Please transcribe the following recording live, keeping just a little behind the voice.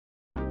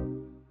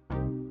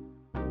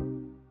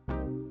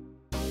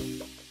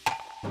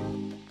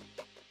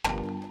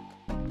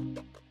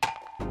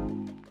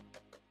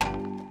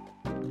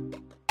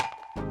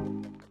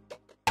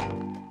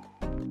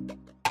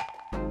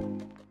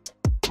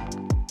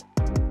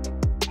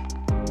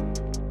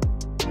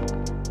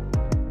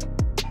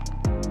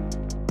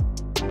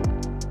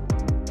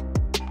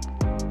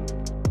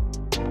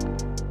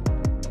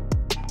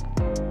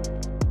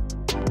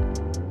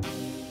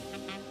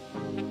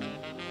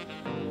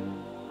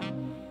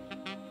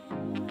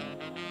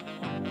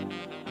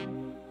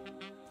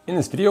In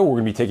this video,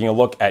 we're going to be taking a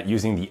look at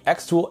using the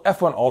xTool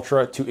F1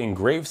 Ultra to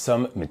engrave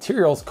some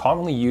materials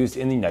commonly used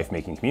in the knife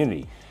making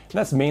community. And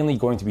that's mainly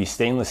going to be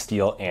stainless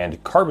steel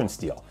and carbon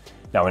steel.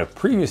 Now, in a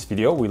previous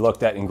video, we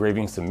looked at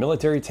engraving some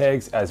military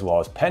tags as well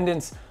as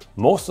pendants.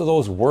 Most of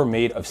those were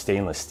made of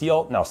stainless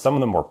steel. Now, some of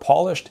them were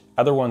polished,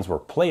 other ones were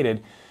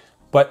plated.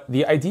 But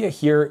the idea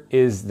here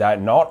is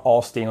that not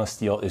all stainless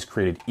steel is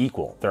created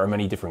equal. There are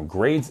many different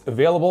grades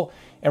available,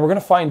 and we're going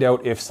to find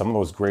out if some of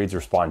those grades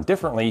respond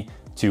differently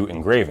to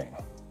engraving.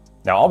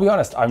 Now, I'll be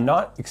honest, I'm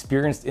not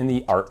experienced in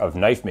the art of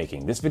knife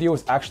making. This video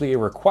was actually a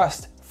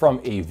request from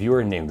a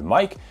viewer named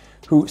Mike,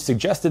 who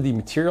suggested the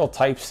material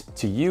types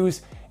to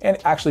use and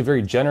actually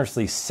very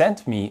generously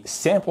sent me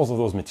samples of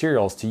those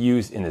materials to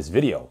use in this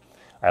video.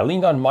 I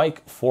leaned on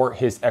Mike for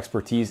his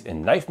expertise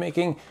in knife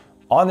making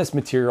on this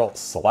material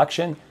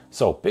selection.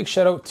 So big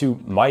shout out to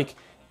Mike.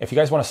 If you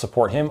guys want to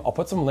support him, I'll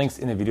put some links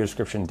in the video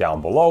description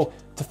down below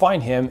to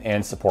find him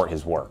and support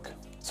his work.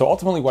 So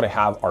ultimately what I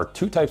have are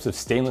two types of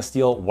stainless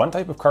steel, one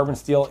type of carbon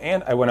steel,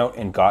 and I went out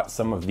and got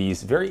some of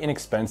these very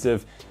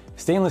inexpensive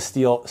stainless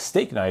steel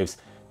steak knives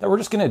that we're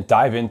just gonna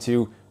dive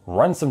into,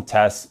 run some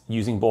tests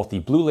using both the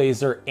blue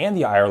laser and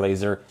the IR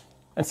laser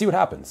and see what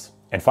happens.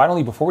 And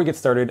finally, before we get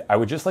started, I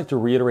would just like to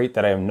reiterate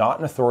that I am not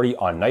an authority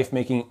on knife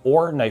making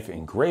or knife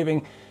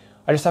engraving.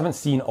 I just haven't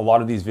seen a lot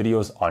of these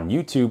videos on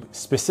YouTube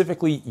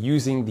specifically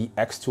using the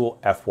xTool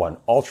F1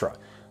 Ultra.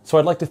 So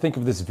I'd like to think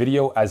of this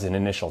video as an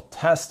initial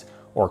test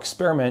or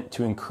experiment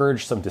to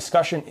encourage some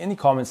discussion in the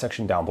comment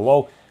section down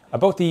below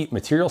about the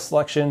material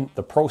selection,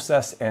 the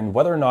process, and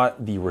whether or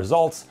not the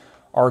results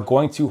are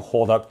going to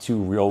hold up to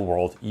real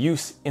world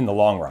use in the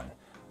long run.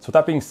 So with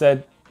that being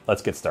said,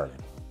 let's get started.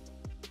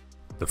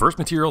 The first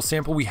material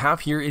sample we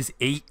have here is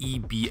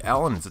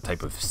AEB-L, and it's a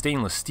type of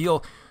stainless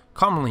steel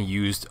commonly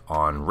used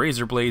on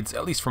razor blades,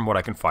 at least from what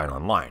I can find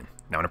online.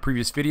 Now, in a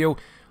previous video,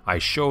 I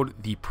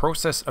showed the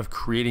process of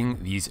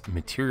creating these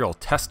material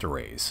test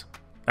arrays.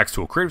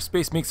 xTool Creative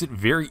Space makes it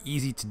very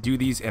easy to do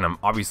these, and I'm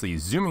obviously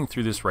zooming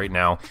through this right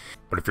now,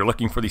 but if you're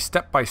looking for the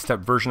step-by-step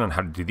version on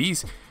how to do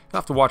these, you'll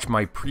have to watch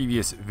my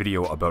previous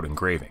video about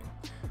engraving.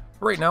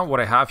 Right now, what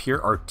I have here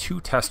are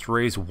two test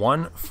arrays,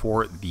 one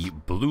for the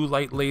blue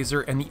light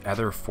laser and the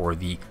other for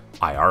the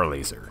IR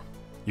laser.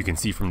 You can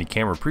see from the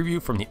camera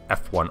preview from the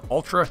F1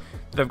 Ultra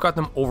that I've got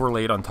them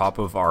overlaid on top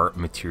of our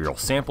material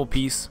sample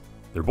piece.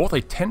 They're both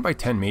a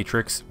 10x10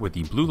 matrix, with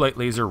the blue light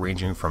laser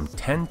ranging from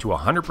 10 to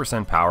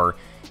 100% power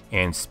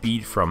and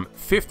speed from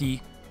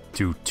 50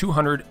 to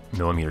 200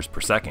 millimeters per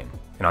second.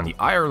 And on the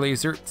IR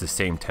laser, it's the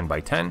same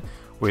 10x10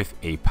 with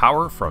a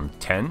power from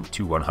 10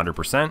 to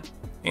 100%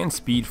 and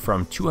speed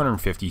from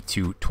 250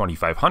 to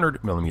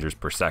 2500 millimeters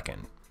per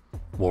second.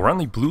 We'll run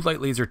the blue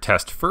light laser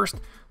test first,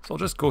 so I'll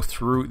just go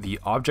through the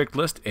object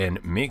list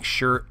and make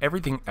sure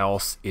everything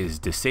else is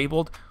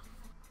disabled,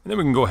 and then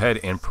we can go ahead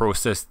and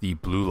process the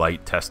blue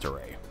light test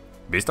array.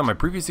 Based on my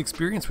previous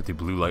experience with the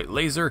blue light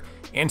laser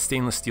and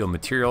stainless steel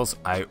materials,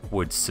 I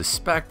would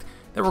suspect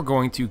that we're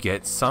going to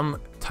get some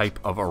type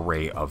of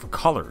array of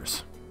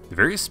colors. The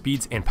various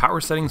speeds and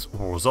power settings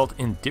will result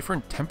in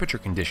different temperature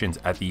conditions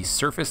at the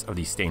surface of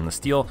the stainless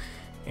steel,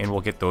 and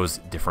we'll get those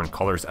different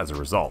colors as a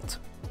result.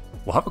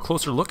 We'll have a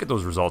closer look at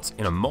those results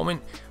in a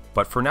moment,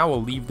 but for now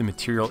we'll leave the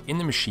material in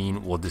the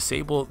machine, we'll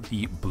disable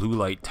the blue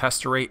light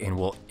test array, and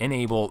we'll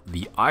enable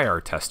the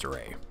IR test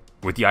array.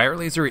 With the IR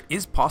laser, it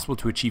is possible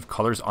to achieve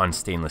colors on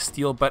stainless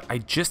steel, but I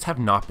just have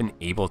not been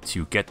able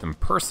to get them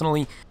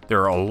personally.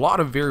 There are a lot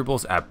of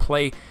variables at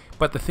play,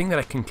 but the thing that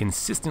I can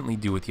consistently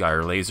do with the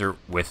IR laser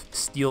with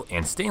steel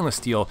and stainless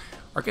steel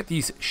are get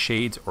these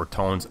shades or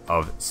tones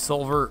of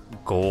silver,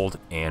 gold,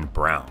 and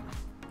brown.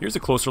 Here's a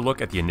closer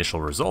look at the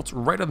initial results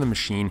right on the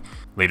machine.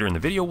 Later in the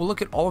video, we'll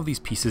look at all of these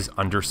pieces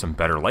under some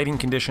better lighting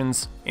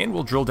conditions, and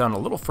we'll drill down a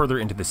little further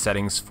into the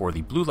settings for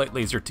the blue light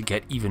laser to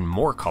get even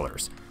more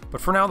colors.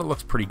 But for now, that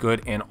looks pretty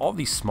good, and all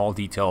these small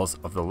details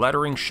of the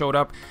lettering showed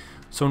up.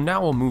 So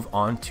now we'll move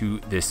on to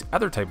this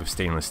other type of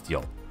stainless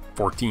steel,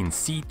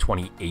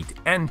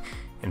 14C28N,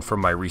 and from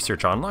my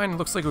research online, it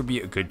looks like it would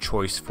be a good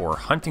choice for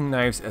hunting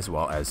knives as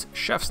well as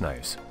chef's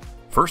knives.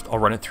 First, I'll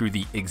run it through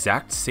the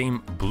exact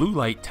same blue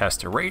light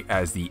test array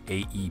as the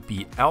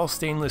AEB-L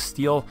Stainless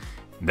Steel.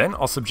 Then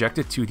I'll subject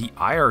it to the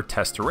IR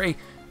test array,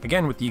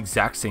 again with the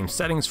exact same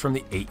settings from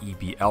the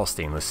AEB-L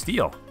Stainless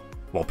Steel.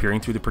 While peering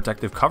through the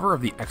protective cover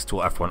of the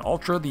xTool F1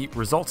 Ultra, the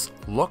results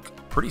look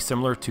pretty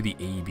similar to the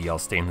AEB-L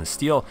Stainless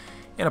Steel,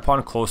 and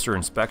upon closer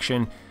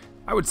inspection,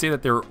 I would say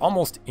that they're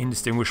almost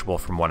indistinguishable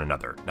from one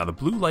another. Now, the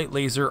blue light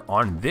laser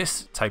on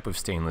this type of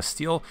stainless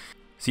steel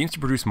seems to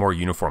produce more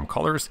uniform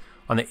colors.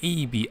 On the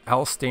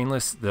AEB-L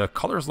Stainless, the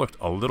colors looked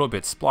a little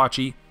bit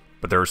splotchy,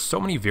 but there are so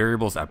many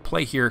variables at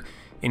play here,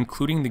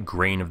 including the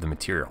grain of the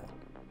material.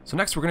 So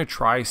next we're going to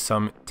try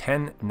some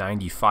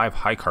 1095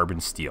 high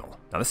carbon steel.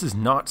 Now, this is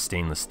not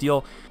stainless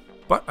steel,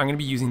 but I'm going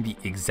to be using the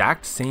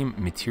exact same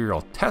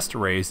material test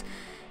arrays,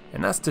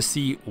 and that's to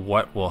see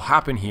what will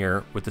happen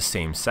here with the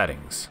same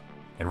settings.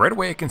 And right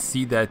away I can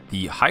see that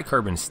the high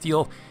carbon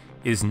steel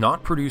is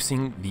not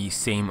producing the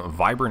same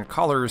vibrant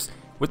colors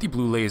with the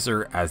blue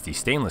laser as the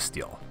stainless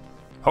steel.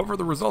 However,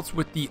 the results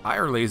with the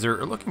IR laser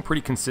are looking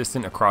pretty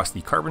consistent across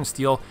the carbon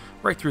steel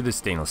right through the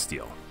stainless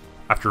steel.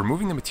 After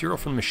removing the material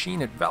from the machine,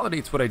 it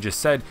validates what I just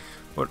said,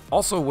 but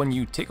also when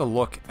you take a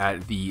look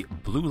at the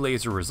blue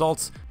laser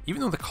results, even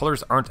though the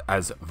colors aren't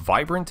as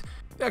vibrant,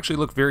 they actually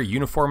look very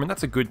uniform, and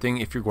that's a good thing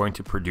if you're going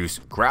to produce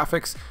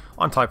graphics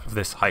on top of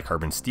this high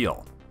carbon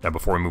steel. Now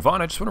before we move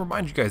on, I just want to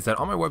remind you guys that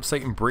on my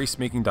website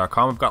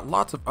embracemaking.com, I've got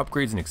lots of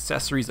upgrades and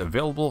accessories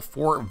available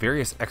for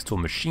various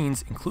xTool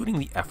machines, including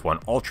the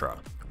F1 Ultra.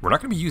 We're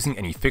not going to be using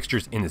any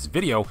fixtures in this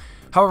video,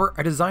 however,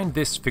 I designed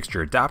this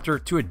fixture adapter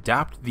to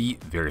adapt the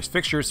various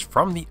fixtures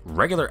from the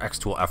regular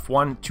xTool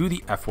F1 to the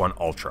F1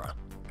 Ultra.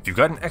 If you've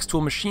got an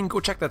xTool machine, go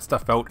check that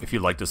stuff out if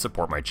you'd like to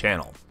support my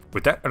channel.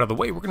 With that out of the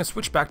way, we're going to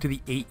switch back to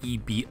the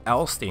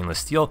AEB-L Stainless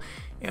Steel,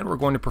 and we're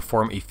going to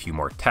perform a few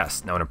more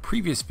tests. Now in a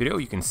previous video,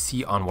 you can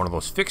see on one of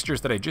those fixtures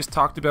that I just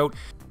talked about,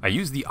 I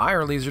used the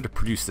IR laser to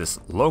produce this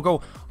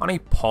logo on a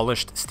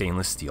polished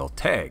stainless steel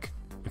tag.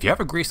 If you have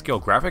a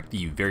grayscale graphic,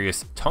 the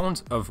various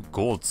tones of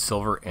gold,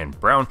 silver, and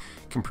brown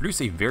can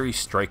produce a very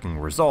striking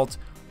result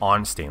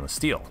on stainless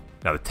steel.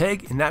 Now the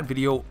tag in that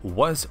video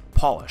was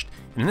polished,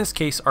 and in this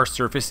case our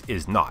surface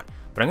is not,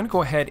 but I'm going to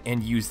go ahead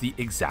and use the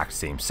exact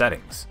same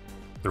settings.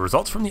 The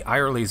results from the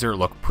IR laser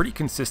look pretty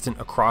consistent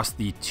across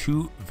the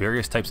two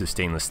various types of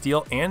stainless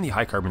steel and the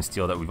high carbon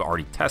steel that we've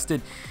already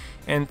tested,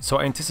 and so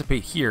I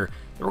anticipate here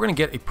that we're going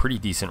to get a pretty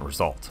decent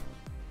result.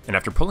 And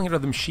after pulling it out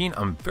of the machine,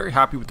 I'm very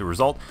happy with the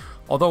result,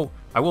 although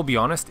I will be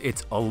honest,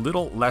 it's a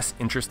little less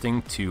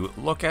interesting to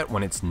look at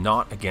when it's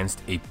not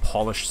against a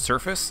polished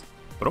surface,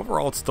 but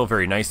overall it's still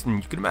very nice,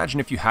 and you can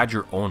imagine if you had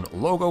your own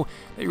logo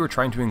that you were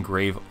trying to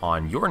engrave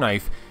on your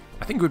knife,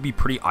 I think it would be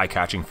pretty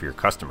eye-catching for your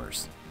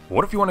customers.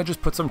 What if you want to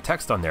just put some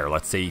text on there,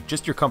 let's say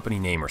just your company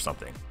name or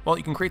something? Well,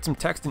 you can create some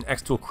text in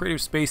xTool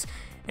Creative Space,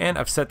 and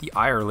I've set the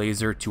IR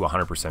laser to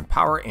 100%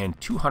 power and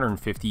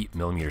 250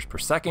 millimeters per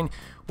second,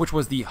 which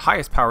was the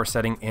highest power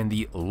setting and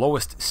the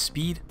lowest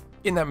speed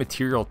in that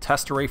material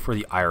test array for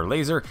the IR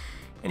laser,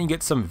 and you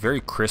get some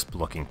very crisp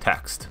looking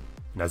text.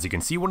 And as you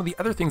can see, one of the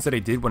other things that I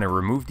did when I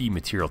removed the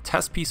material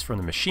test piece from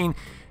the machine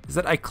is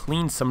that I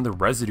cleaned some of the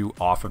residue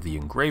off of the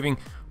engraving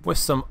with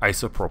some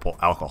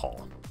isopropyl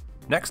alcohol.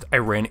 Next, I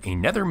ran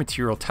another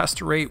material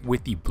test array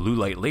with the blue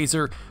light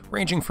laser,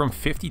 ranging from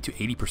 50 to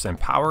 80%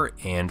 power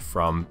and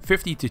from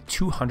 50 to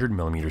 200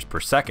 millimeters per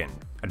second.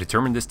 I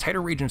determined this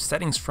tighter range of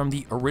settings from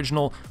the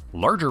original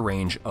larger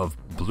range of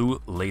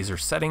blue laser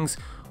settings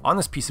on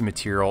this piece of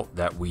material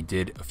that we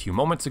did a few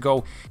moments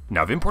ago.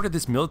 Now I've imported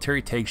this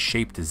military tag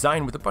shape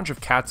design with a bunch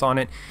of cats on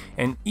it,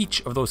 and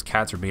each of those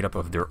cats are made up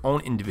of their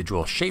own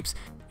individual shapes.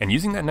 And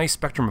using that nice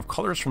spectrum of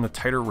colors from the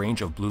tighter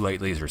range of blue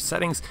light laser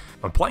settings,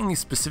 I'm applying these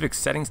specific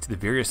settings to the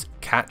various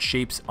cat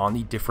shapes on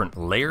the different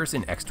layers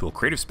in xTool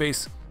Creative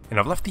Space, and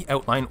I've left the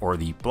outline or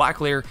the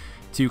black layer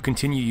to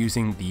continue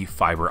using the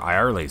fiber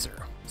IR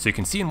laser. So you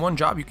can see in one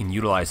job you can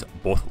utilize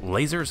both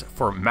lasers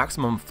for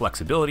maximum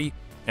flexibility,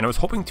 and I was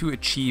hoping to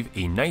achieve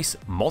a nice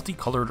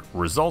multicolored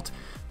result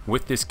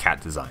with this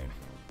cat design.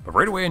 But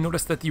right away I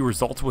noticed that the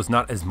result was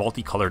not as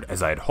multicolored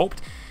as I had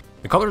hoped.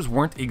 The colors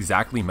weren't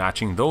exactly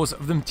matching those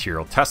of the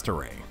material test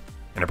array.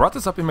 And I brought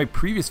this up in my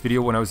previous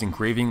video when I was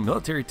engraving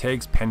military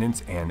tags,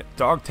 pendants, and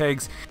dog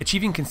tags.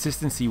 Achieving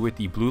consistency with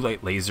the blue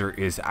light laser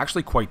is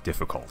actually quite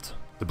difficult.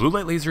 The blue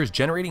light laser is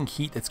generating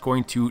heat that's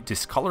going to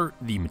discolor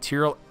the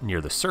material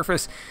near the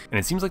surface, and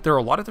it seems like there are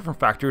a lot of different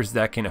factors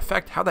that can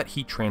affect how that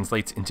heat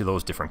translates into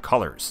those different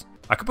colors.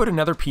 I could put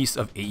another piece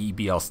of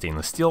AEB-L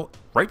stainless steel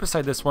right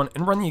beside this one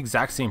and run the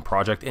exact same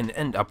project and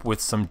end up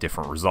with some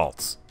different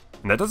results.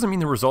 And that doesn't mean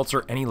the results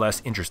are any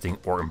less interesting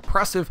or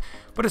impressive,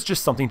 but it's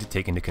just something to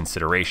take into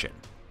consideration.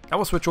 Now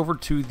we'll switch over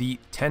to the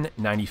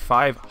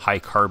 1095 high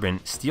carbon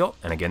steel,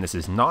 and again this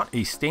is not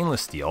a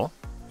stainless steel.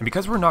 And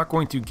because we're not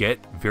going to get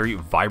very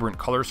vibrant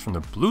colors from the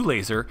blue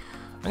laser,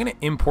 I'm going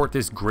to import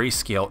this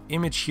grayscale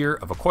image here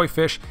of a koi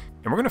fish,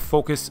 and we're going to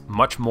focus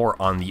much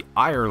more on the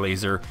IR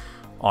laser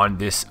on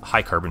this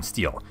high carbon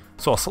steel.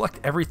 So I'll select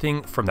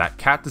everything from that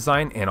cat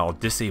design and I'll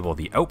disable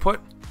the output.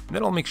 And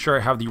then I'll make sure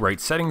I have the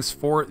right settings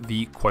for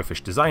the koi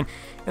fish design.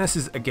 And this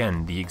is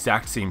again the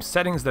exact same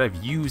settings that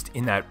I've used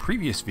in that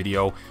previous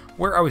video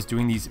where I was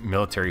doing these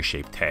military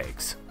shaped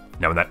tags.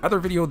 Now in that other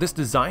video, this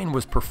design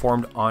was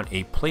performed on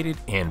a plated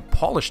and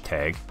polished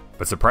tag,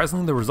 but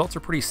surprisingly the results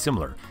are pretty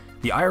similar.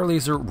 The IR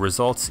laser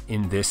results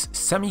in this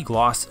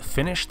semi-gloss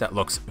finish that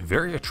looks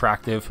very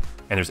attractive,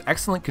 and there's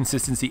excellent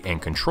consistency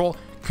and control,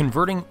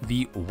 converting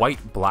the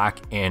white, black,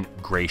 and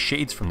gray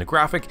shades from the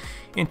graphic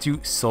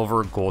into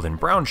silver, gold, and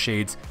brown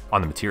shades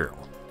on the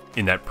material.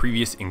 In that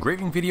previous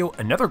engraving video,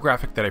 another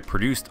graphic that I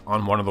produced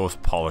on one of those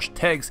polished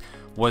tags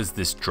was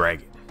this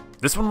dragon.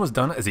 This one was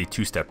done as a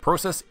two-step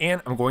process,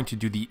 and I'm going to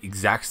do the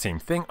exact same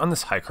thing on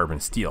this high carbon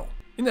steel.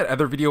 In that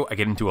other video, I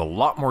get into a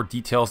lot more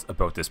details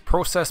about this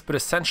process, but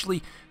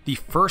essentially the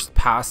first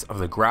pass of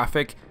the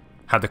graphic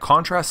had the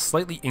contrast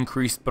slightly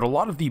increased, but a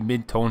lot of the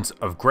midtones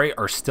of gray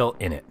are still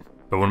in it.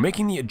 But when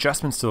making the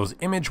adjustments to those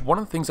images, one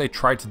of the things I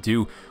tried to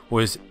do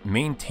was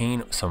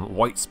maintain some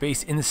white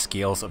space in the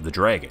scales of the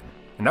dragon.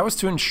 And that was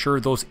to ensure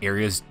those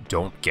areas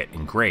don't get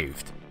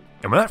engraved.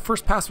 And when that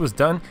first pass was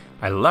done,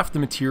 I left the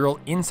material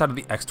inside of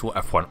the xTool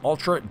F1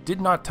 Ultra, did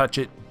not touch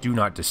it, do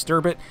not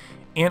disturb it,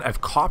 and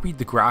I've copied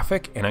the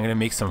graphic and I'm going to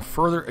make some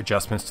further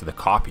adjustments to the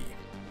copy.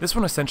 This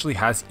one essentially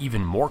has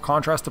even more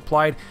contrast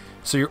applied,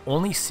 so you're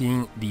only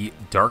seeing the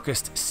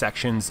darkest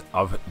sections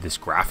of this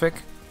graphic.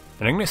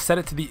 And I'm going to set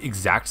it to the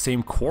exact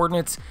same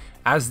coordinates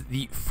as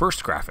the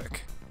first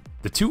graphic.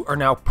 The two are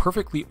now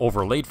perfectly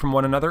overlaid from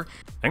one another.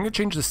 I'm going to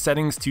change the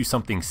settings to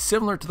something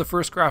similar to the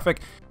first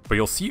graphic, but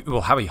you'll see it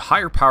will have a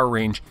higher power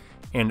range,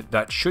 and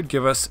that should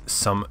give us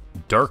some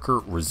darker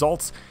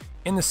results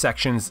in the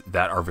sections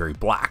that are very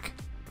black.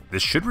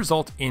 This should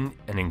result in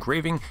an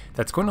engraving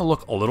that's going to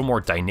look a little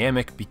more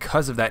dynamic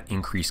because of that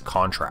increased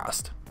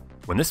contrast.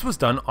 When this was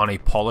done on a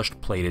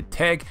polished plated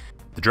tag,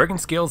 the dragon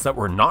scales that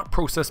were not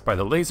processed by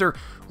the laser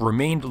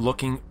remained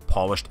looking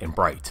polished and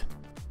bright.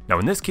 Now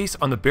in this case,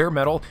 on the bare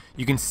metal,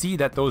 you can see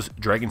that those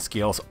dragon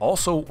scales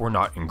also were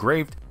not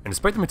engraved, and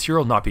despite the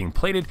material not being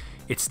plated,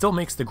 it still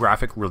makes the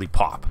graphic really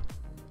pop.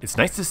 It's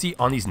nice to see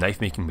on these knife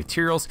making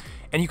materials,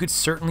 and you could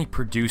certainly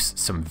produce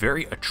some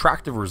very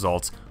attractive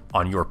results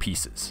on your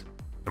pieces.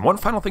 And one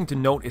final thing to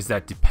note is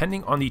that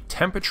depending on the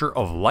temperature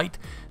of light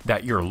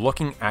that you're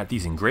looking at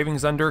these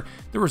engravings under,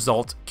 the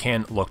result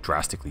can look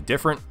drastically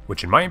different,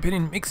 which in my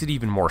opinion makes it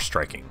even more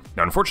striking.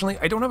 Now unfortunately,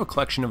 I don't have a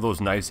collection of those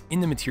knives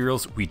in the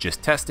materials we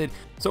just tested,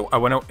 so I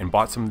went out and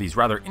bought some of these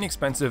rather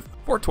inexpensive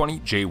 420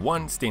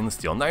 J1 stainless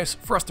steel knives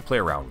for us to play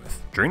around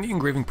with. During the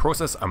engraving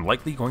process, I'm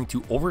likely going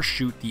to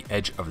overshoot the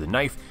edge of the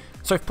knife,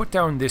 so I've put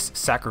down this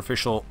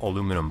sacrificial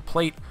aluminum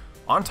plate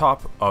on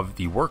top of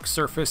the work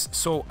surface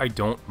so I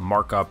don't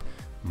mark up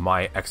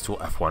my xTool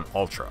F1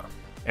 Ultra.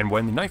 And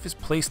when the knife is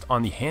placed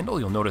on the handle,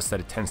 you'll notice that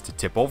it tends to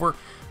tip over,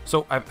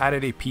 so I've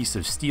added a piece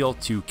of steel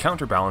to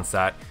counterbalance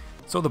that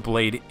so the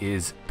blade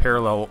is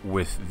parallel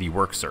with the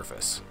work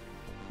surface.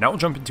 Now we'll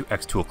jump into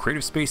xTool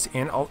Creative Space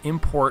and I'll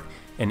import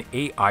an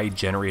AI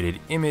generated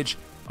image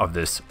of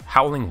this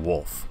howling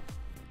wolf.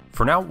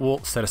 For now,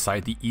 we'll set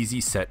aside the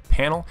easy set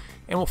panel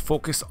and we'll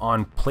focus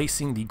on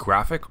placing the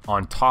graphic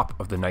on top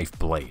of the knife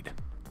blade.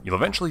 You'll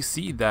eventually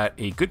see that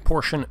a good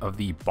portion of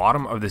the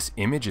bottom of this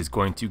image is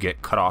going to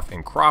get cut off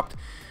and cropped,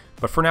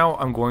 but for now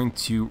I'm going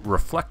to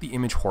reflect the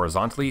image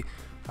horizontally.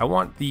 I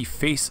want the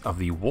face of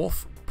the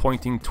wolf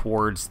pointing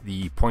towards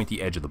the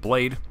pointy edge of the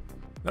blade.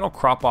 Then I'll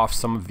crop off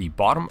some of the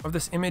bottom of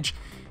this image,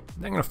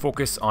 and I'm going to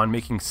focus on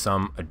making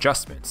some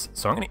adjustments.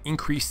 So I'm going to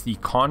increase the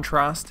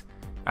contrast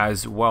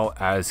as well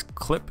as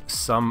clip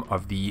some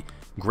of the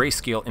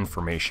grayscale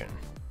information.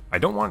 I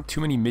don't want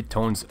too many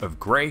midtones of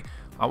gray.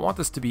 I want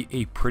this to be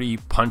a pretty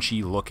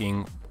punchy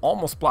looking,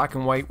 almost black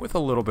and white with a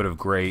little bit of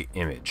gray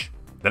image.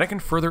 Then I can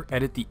further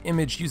edit the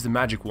image, use the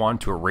magic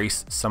wand to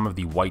erase some of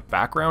the white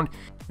background.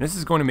 And this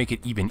is going to make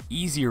it even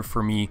easier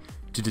for me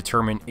to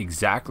determine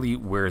exactly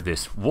where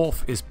this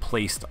wolf is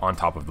placed on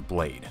top of the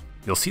blade.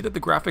 You'll see that the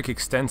graphic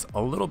extends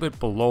a little bit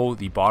below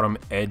the bottom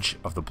edge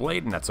of the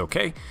blade, and that's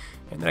okay.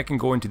 And then I can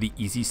go into the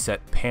easy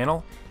set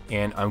panel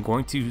and I'm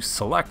going to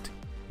select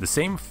the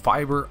same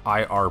fiber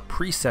IR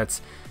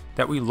presets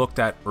that we looked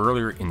at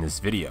earlier in this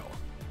video.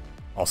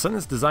 I'll send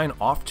this design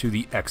off to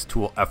the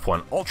xTool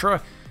F1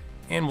 Ultra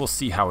and we'll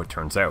see how it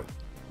turns out.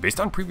 Based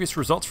on previous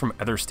results from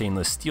other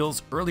stainless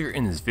steels earlier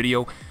in this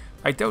video,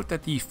 I doubt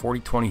that the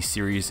 4020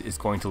 series is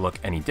going to look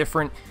any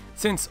different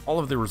since all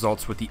of the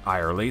results with the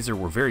IR laser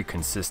were very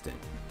consistent.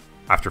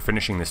 After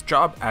finishing this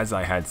job, as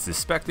I had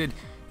suspected,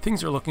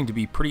 things are looking to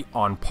be pretty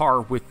on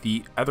par with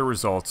the other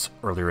results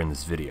earlier in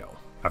this video.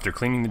 After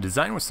cleaning the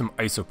design with some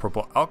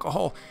isopropyl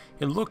alcohol,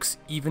 it looks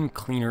even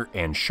cleaner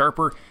and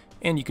sharper,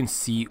 and you can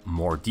see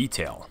more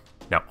detail.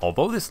 Now,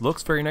 although this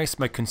looks very nice,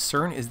 my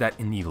concern is that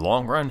in the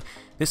long run,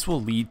 this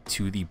will lead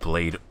to the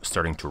blade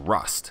starting to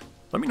rust.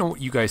 Let me know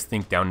what you guys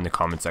think down in the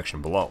comment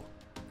section below.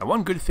 Now,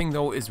 one good thing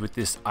though is with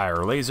this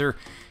IR laser,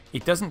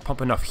 it doesn't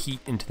pump enough heat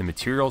into the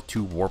material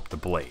to warp the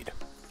blade.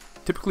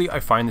 Typically, I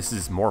find this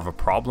is more of a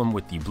problem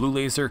with the blue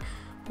laser.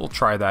 We'll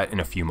try that in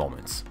a few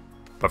moments.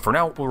 But for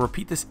now, we'll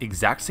repeat this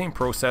exact same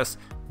process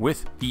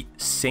with the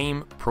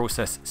same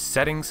process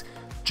settings,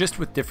 just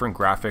with different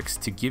graphics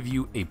to give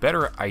you a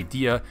better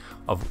idea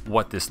of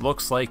what this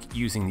looks like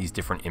using these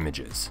different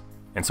images.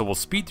 And so we'll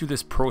speed through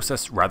this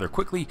process rather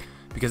quickly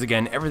because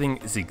again, everything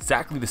is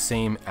exactly the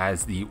same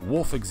as the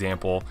wolf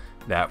example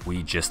that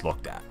we just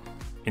looked at.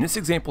 In this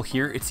example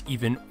here, it's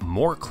even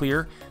more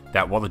clear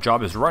that while the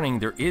job is running,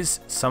 there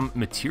is some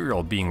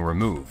material being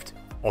removed.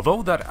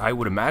 Although that I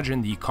would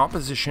imagine the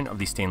composition of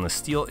the stainless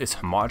steel is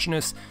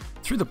homogeneous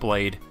through the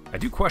blade, I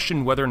do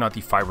question whether or not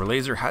the fiber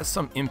laser has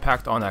some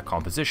impact on that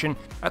composition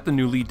at the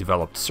newly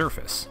developed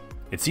surface.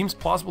 It seems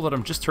plausible that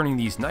I'm just turning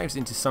these knives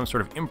into some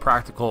sort of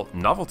impractical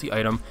novelty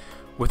item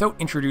without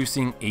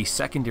introducing a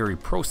secondary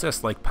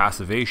process like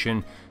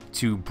passivation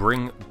to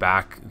bring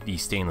back the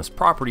stainless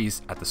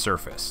properties at the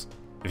surface.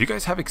 If you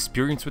guys have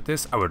experience with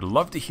this, I would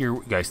love to hear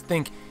what you guys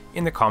think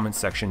in the comments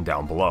section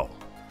down below.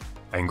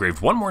 I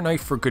engraved one more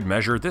knife for good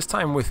measure, this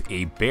time with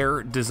a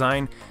bear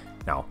design.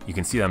 Now, you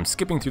can see that I'm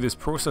skipping through this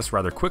process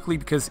rather quickly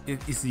because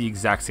it is the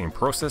exact same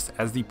process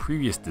as the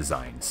previous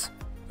designs.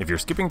 If you're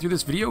skipping through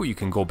this video, you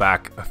can go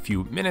back a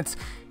few minutes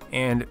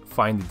and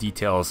find the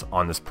details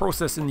on this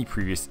process in the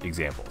previous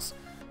examples.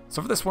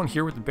 So for this one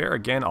here with the bear,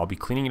 again, I'll be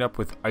cleaning it up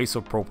with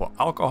isopropyl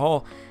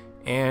alcohol,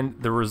 and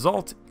the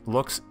result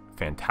looks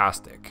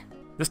fantastic.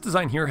 This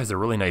design here has a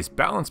really nice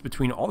balance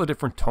between all the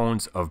different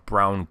tones of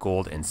brown,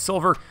 gold, and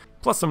silver,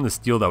 plus some of the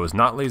steel that was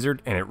not lasered,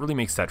 and it really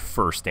makes that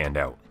fur stand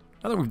out.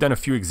 Now that we've done a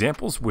few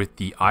examples with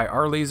the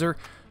IR laser,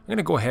 I'm going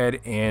to go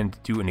ahead and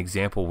do an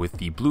example with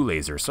the blue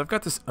laser. So I've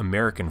got this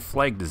American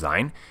flag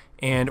design,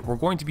 and we're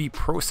going to be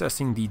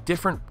processing the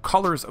different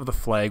colors of the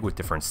flag with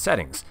different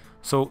settings.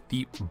 So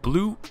the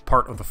blue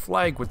part of the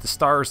flag with the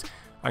stars,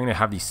 I'm going to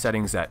have these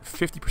settings at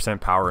 50%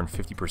 power and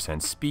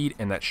 50% speed,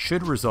 and that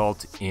should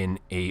result in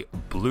a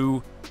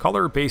blue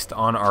color based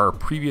on our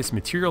previous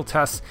material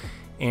tests.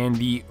 And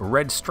the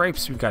red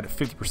stripes, we've got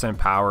 50%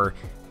 power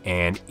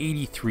and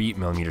 83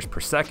 millimeters per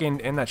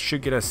second, and that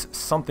should get us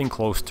something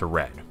close to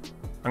red.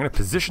 I'm going to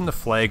position the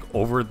flag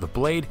over the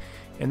blade,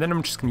 and then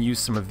I'm just going to use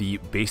some of the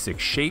basic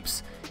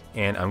shapes,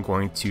 and I'm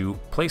going to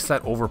place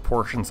that over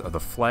portions of the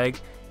flag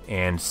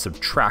and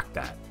subtract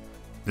that.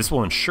 This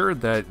will ensure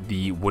that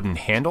the wooden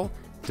handle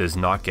does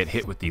not get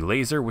hit with the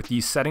laser with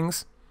these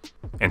settings.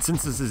 And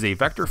since this is a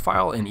vector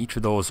file and each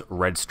of those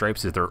red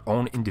stripes is their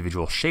own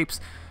individual shapes,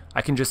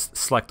 I can just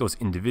select those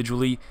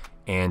individually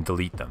and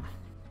delete them.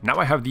 Now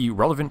I have the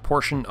relevant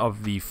portion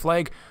of the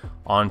flag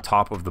on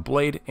top of the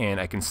blade, and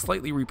I can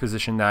slightly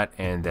reposition that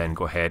and then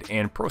go ahead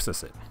and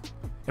process it.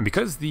 And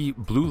because the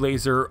blue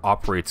laser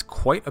operates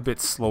quite a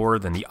bit slower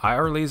than the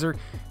IR laser,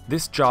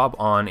 this job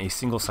on a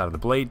single side of the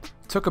blade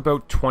took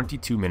about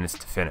 22 minutes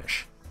to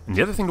finish. And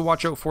the other thing to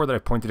watch out for that I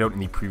pointed out in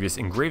the previous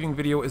engraving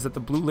video is that the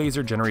blue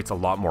laser generates a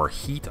lot more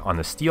heat on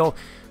the steel,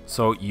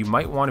 so you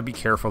might want to be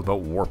careful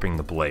about warping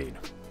the blade.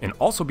 And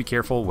also be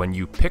careful when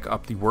you pick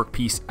up the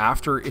workpiece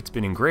after it's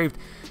been engraved,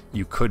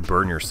 you could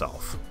burn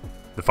yourself.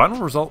 The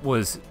final result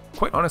was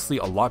quite honestly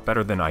a lot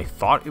better than I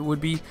thought it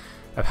would be.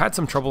 I've had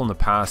some trouble in the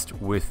past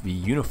with the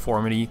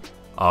uniformity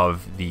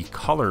of the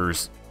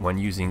colors when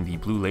using the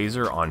blue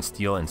laser on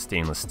steel and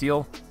stainless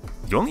steel.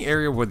 The only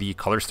area where the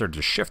color started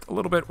to shift a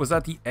little bit was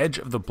at the edge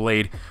of the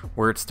blade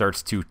where it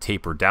starts to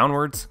taper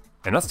downwards.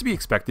 And that's to be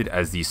expected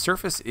as the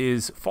surface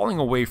is falling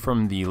away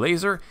from the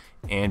laser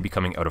and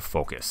becoming out of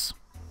focus.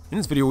 In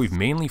this video, we've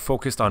mainly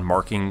focused on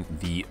marking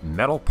the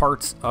metal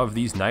parts of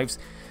these knives,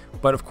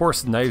 but of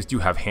course knives do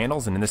have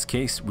handles, and in this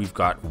case we've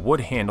got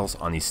wood handles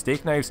on these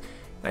steak knives.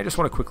 And I just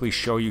want to quickly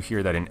show you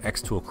here that in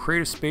xTool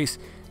Creative Space,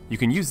 you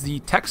can use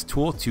the text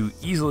tool to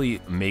easily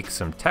make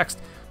some text.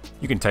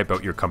 You can type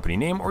out your company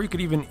name, or you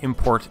could even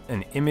import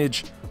an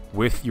image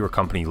with your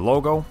company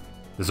logo.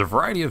 There's a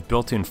variety of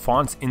built-in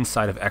fonts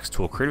inside of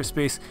xTool Creative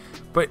Space,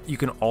 but you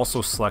can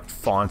also select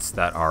fonts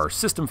that are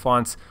system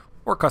fonts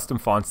or custom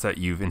fonts that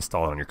you've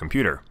installed on your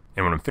computer.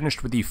 And when I'm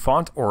finished with the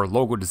font or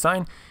logo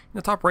design, in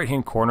the top right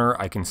hand corner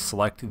I can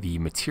select the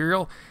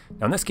material.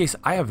 Now in this case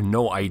I have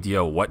no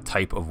idea what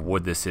type of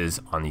wood this is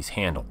on these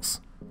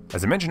handles.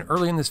 As I mentioned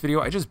earlier in this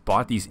video, I just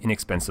bought these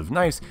inexpensive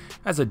knives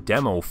as a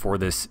demo for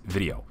this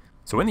video.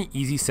 So in the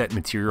Easy Set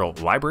material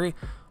library,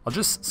 I'll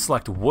just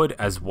select wood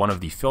as one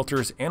of the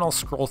filters, and I'll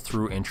scroll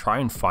through and try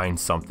and find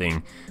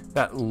something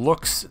that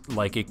looks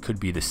like it could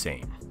be the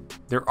same.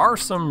 There are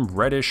some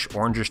reddish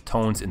orangish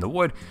tones in the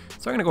wood,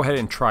 so I'm going to go ahead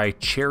and try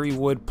cherry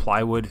wood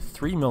plywood,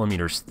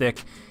 3mm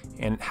thick,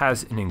 and it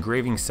has an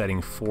engraving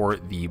setting for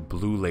the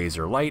blue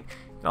laser light.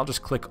 And I'll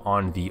just click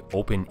on the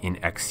Open in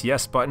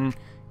XCS button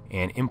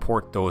and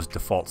import those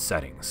default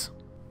settings.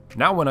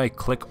 Now when I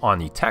click on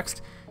the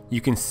text,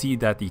 you can see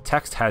that the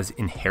text has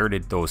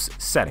inherited those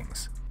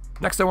settings.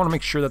 Next, I want to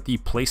make sure that the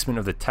placement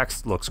of the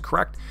text looks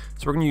correct,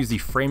 so we're going to use the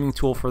framing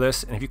tool for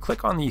this. And if you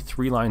click on the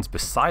three lines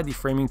beside the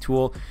framing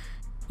tool,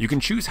 you can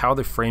choose how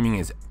the framing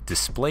is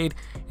displayed.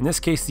 In this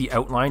case, the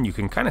outline, you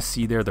can kind of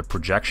see there the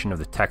projection of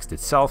the text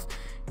itself.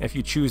 And if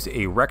you choose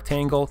a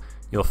rectangle,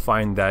 you'll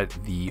find that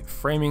the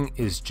framing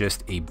is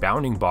just a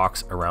bounding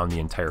box around the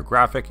entire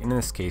graphic. And in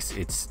this case,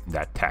 it's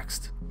that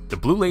text. The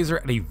blue laser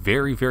at a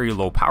very, very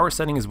low power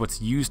setting is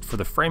what's used for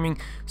the framing,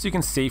 so you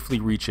can safely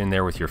reach in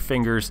there with your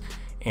fingers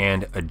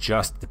and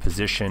adjust the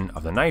position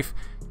of the knife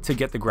to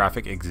get the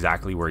graphic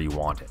exactly where you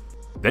want it.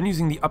 Then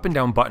using the up and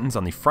down buttons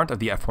on the front of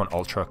the F1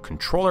 Ultra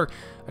controller,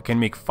 I can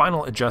make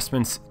final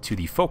adjustments to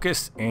the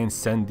focus and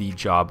send the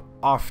job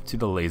off to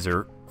the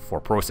laser for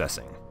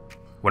processing.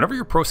 Whenever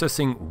you're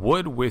processing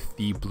wood with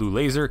the blue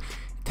laser, it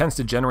tends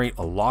to generate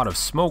a lot of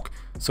smoke,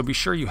 so be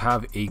sure you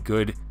have a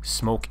good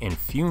smoke and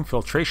fume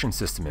filtration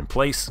system in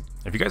place.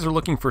 If you guys are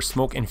looking for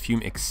smoke and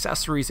fume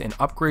accessories and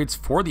upgrades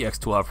for the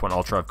xTool F1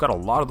 Ultra, I've got a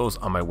lot of those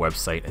on my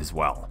website as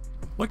well.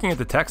 Looking at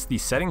the text, the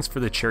settings for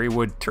the cherry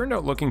wood turned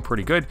out looking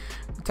pretty good.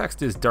 The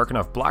text is dark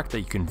enough black that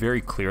you can very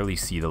clearly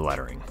see the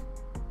lettering.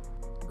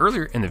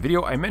 Earlier in the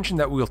video, I mentioned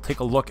that we'll take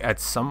a look at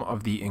some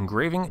of the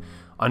engraving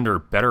under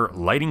better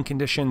lighting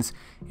conditions,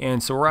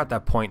 and so we're at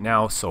that point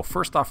now. So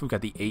first off, we've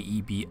got the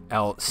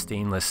AEB-L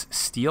Stainless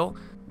Steel,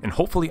 and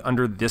hopefully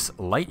under this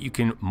light you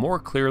can more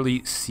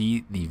clearly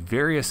see the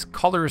various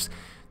colors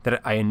that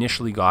I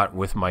initially got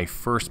with my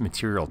first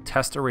material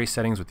test array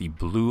settings with the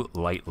blue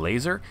light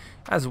laser,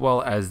 as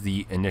well as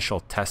the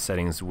initial test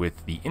settings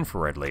with the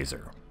infrared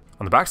laser.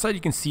 On the backside, you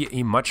can see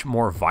a much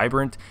more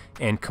vibrant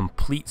and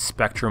complete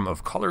spectrum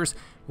of colors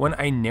when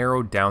I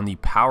narrowed down the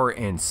power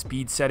and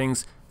speed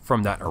settings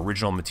from that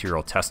original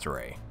material test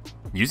array.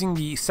 Using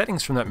the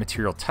settings from that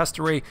material test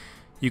array,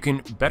 you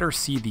can better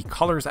see the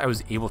colors I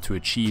was able to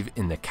achieve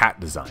in the cat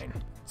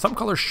design. Some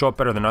colors show up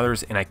better than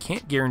others, and I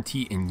can't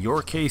guarantee in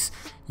your case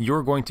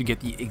you're going to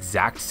get the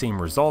exact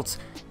same results.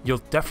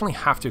 You'll definitely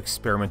have to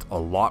experiment a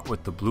lot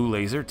with the blue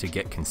laser to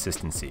get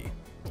consistency.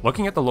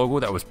 Looking at the logo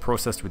that was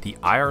processed with the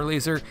IR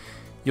laser,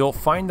 you'll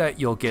find that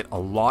you'll get a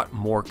lot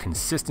more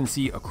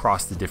consistency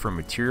across the different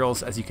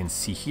materials. As you can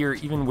see here,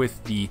 even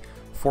with the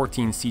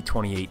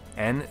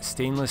 14C28N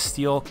stainless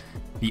steel,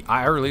 the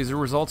IR laser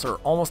results are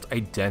almost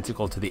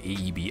identical to the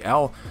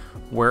AEB-L,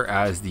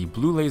 whereas the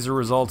blue laser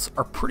results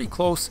are pretty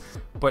close,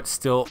 but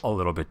still a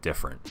little bit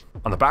different.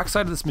 On the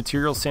backside of this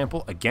material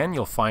sample, again,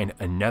 you'll find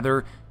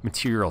another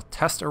material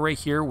test array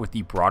here with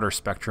the broader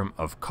spectrum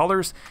of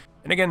colors.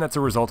 And again, that's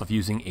a result of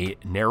using a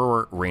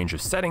narrower range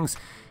of settings.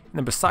 And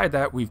then beside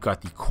that, we've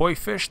got the koi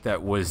fish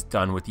that was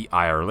done with the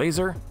IR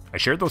laser. I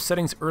shared those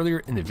settings earlier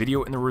in the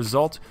video, and the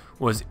result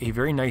was a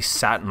very nice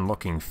satin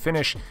looking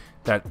finish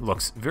that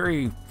looks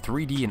very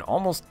 3D and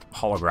almost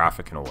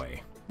holographic in a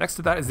way. Next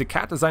to that is the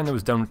cat design that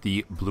was done with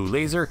the blue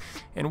laser.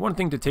 And one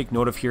thing to take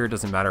note of here, it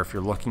doesn't matter if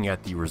you're looking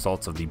at the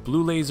results of the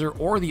blue laser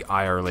or the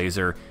IR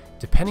laser,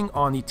 depending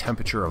on the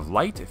temperature of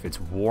light, if it's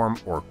warm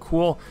or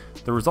cool,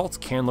 the results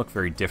can look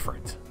very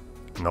different.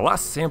 And the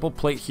last sample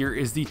plate here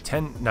is the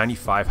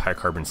 1095 high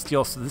carbon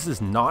steel. So this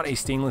is not a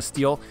stainless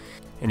steel.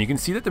 And you can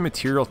see that the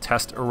material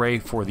test array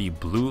for the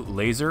blue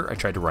laser, I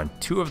tried to run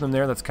two of them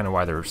there, that's kind of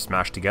why they're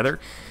smashed together,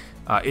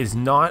 is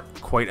not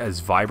quite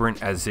as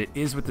vibrant as it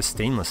is with the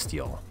stainless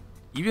steel.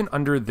 Even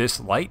under this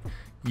light,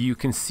 you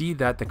can see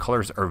that the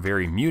colors are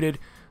very muted,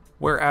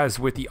 whereas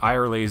with the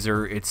IR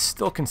laser, it's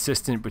still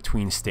consistent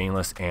between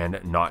stainless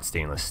and not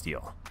stainless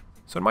steel.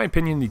 So in my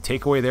opinion, the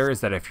takeaway there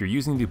is that if you're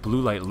using the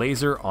blue light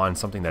laser on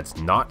something that's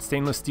not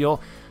stainless steel,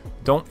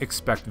 don't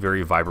expect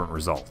very vibrant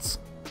results.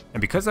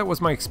 And because that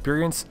was my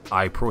experience,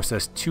 I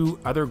processed two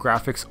other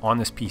graphics on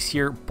this piece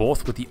here,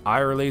 both with the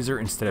IR laser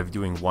instead of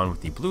doing one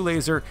with the blue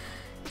laser,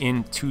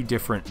 in two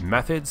different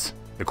methods.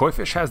 The koi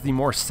fish has the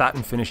more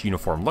satin finish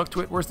uniform look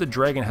to it, whereas the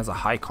dragon has a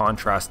high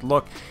contrast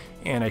look,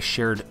 and I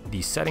shared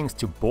the settings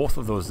to both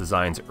of those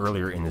designs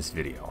earlier in this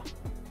video.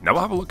 Now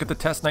we'll have a look at the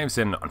test knives,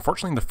 and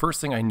unfortunately the first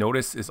thing I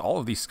notice is all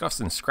of these scuffs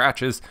and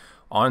scratches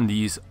on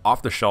these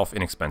off-the-shelf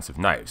inexpensive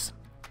knives.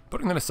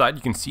 Putting that aside,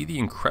 you can see the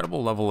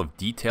incredible level of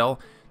detail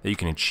that you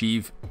can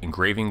achieve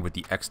engraving with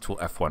the xTool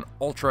F1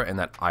 Ultra and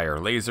that IR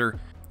laser,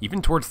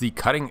 even towards the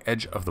cutting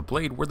edge of the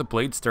blade where the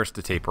blade starts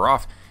to taper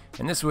off,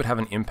 and this would have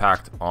an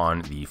impact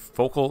on the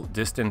focal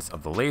distance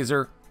of the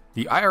laser.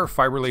 The IR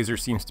fiber laser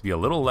seems to be a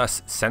little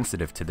less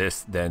sensitive to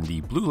this than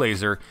the blue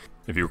laser.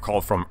 If you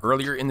recall from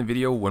earlier in the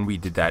video when we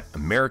did that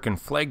American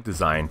flag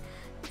design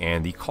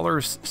and the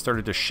colors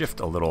started to shift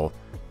a little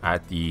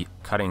at the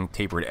cutting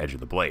tapered edge of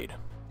the blade.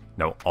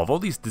 Now, although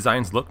these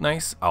designs look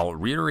nice, I'll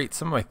reiterate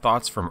some of my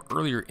thoughts from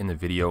earlier in the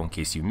video in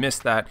case you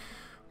missed that,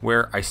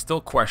 where I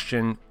still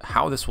question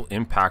how this will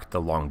impact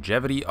the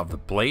longevity of the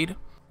blade.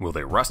 Will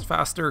they rust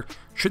faster?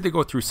 Should they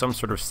go through some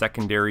sort of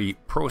secondary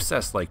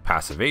process like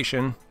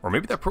passivation? Or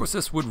maybe that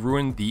process would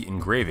ruin the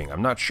engraving,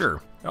 I'm not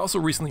sure. I also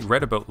recently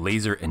read about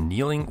laser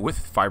annealing with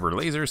fiber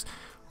lasers,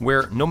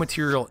 where no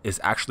material is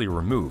actually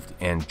removed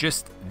and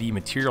just the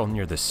material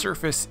near the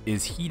surface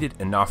is heated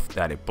enough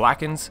that it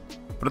blackens.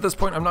 But at this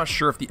point, I'm not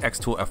sure if the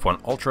xTool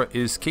F1 Ultra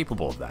is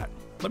capable of that.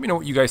 Let me know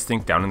what you guys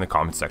think down in the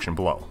comment section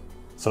below.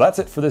 So that's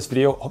it for this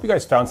video. Hope you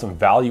guys found some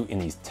value in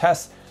these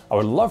tests. I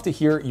would love to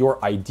hear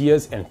your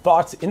ideas and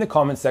thoughts in the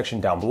comment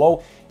section down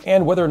below,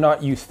 and whether or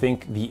not you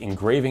think the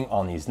engraving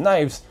on these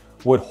knives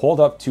would hold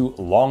up to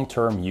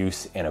long-term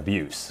use and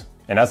abuse.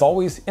 And as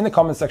always, in the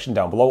comment section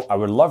down below, I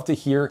would love to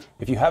hear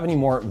if you have any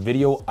more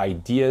video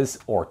ideas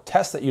or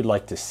tests that you'd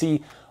like to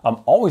see.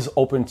 I'm always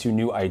open to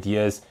new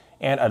ideas,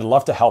 and I'd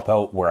love to help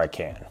out where I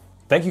can.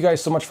 Thank you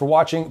guys so much for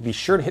watching. Be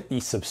sure to hit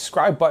the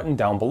subscribe button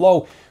down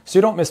below so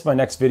you don't miss my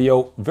next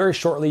video. Very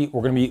shortly,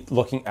 we're gonna be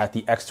looking at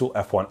the xTool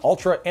F1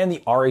 Ultra and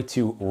the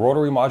RA2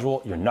 rotary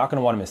module. You're not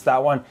gonna wanna miss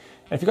that one.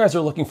 And if you guys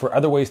are looking for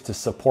other ways to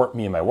support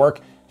me and my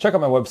work, check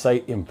out my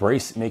website,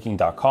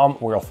 embracemaking.com,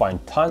 where you'll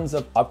find tons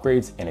of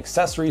upgrades and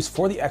accessories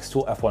for the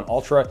xTool F1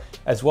 Ultra,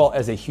 as well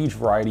as a huge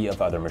variety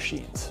of other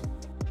machines.